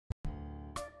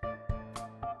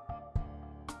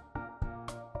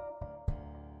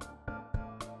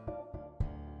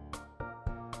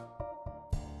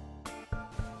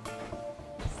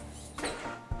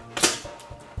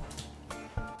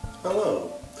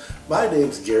Hello, my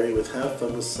name's Gary with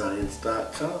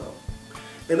HaveFunWithScience.com.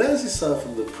 And as you saw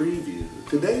from the preview,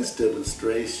 today's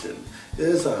demonstration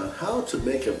is on how to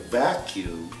make a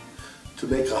vacuum to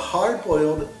make a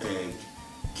hard-boiled egg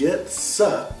get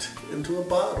sucked into a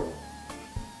bottle.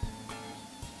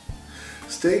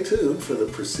 Stay tuned for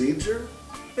the procedure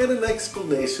and an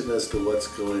explanation as to what's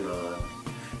going on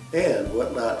and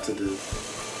what not to do.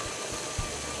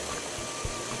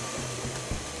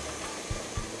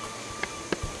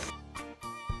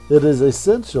 It is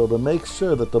essential to make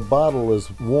sure that the bottle is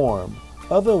warm,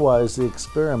 otherwise the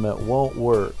experiment won't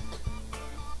work.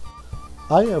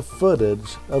 I have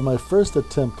footage of my first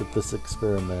attempt at this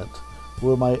experiment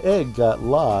where my egg got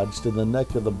lodged in the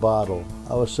neck of the bottle.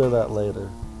 I will show that later.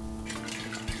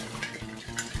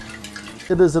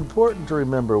 It is important to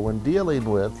remember when dealing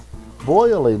with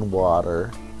boiling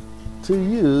water to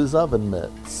use oven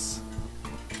mitts.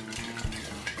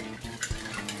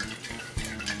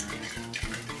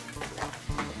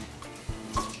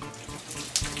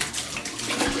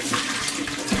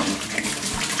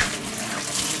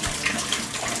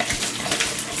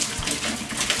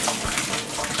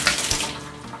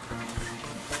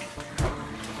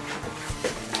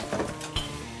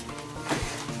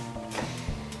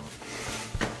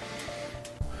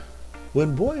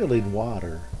 When boiling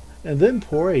water, and then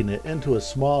pouring it into a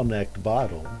small-necked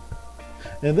bottle,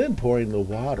 and then pouring the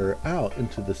water out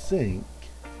into the sink,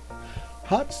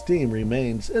 hot steam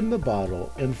remains in the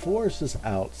bottle and forces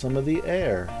out some of the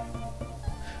air.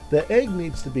 The egg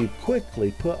needs to be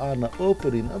quickly put on the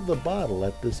opening of the bottle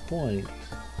at this point.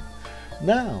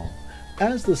 Now,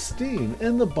 as the steam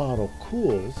in the bottle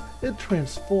cools, it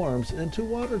transforms into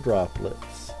water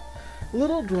droplets.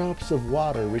 Little drops of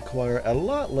water require a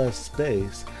lot less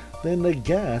space than the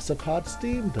gas of hot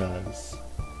steam does.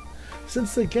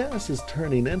 Since the gas is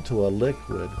turning into a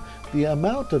liquid, the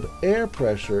amount of air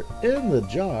pressure in the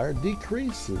jar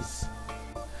decreases.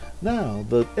 Now,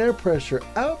 the air pressure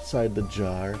outside the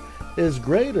jar is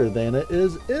greater than it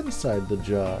is inside the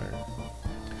jar.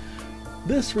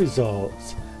 This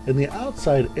results in the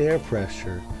outside air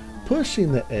pressure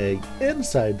pushing the egg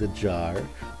inside the jar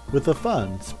with a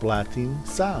fun splatting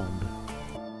sound.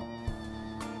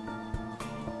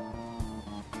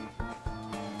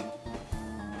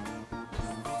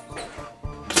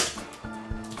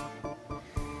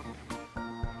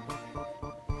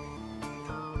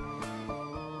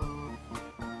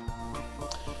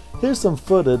 Here's some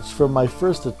footage from my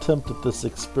first attempt at this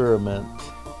experiment.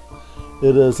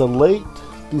 It is a late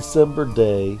December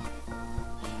day,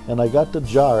 and I got the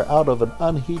jar out of an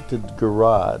unheated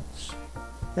garage,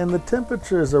 and the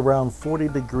temperature is around 40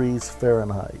 degrees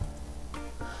Fahrenheit.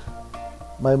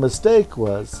 My mistake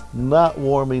was not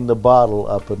warming the bottle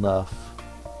up enough,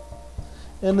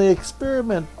 and the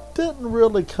experiment didn't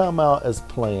really come out as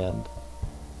planned.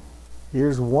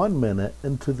 Here's 1 minute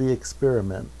into the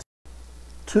experiment,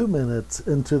 2 minutes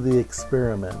into the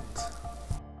experiment,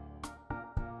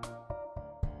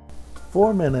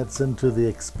 4 minutes into the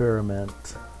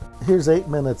experiment. Here's 8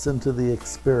 minutes into the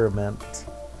experiment.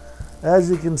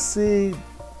 As you can see,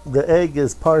 the egg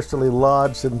is partially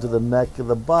lodged into the neck of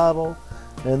the bottle,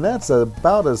 and that's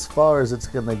about as far as it's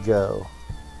going to go.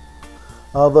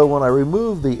 Although when I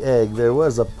removed the egg, there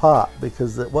was a pop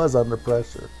because it was under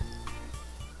pressure.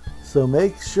 So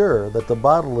make sure that the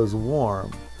bottle is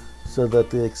warm so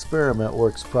that the experiment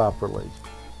works properly.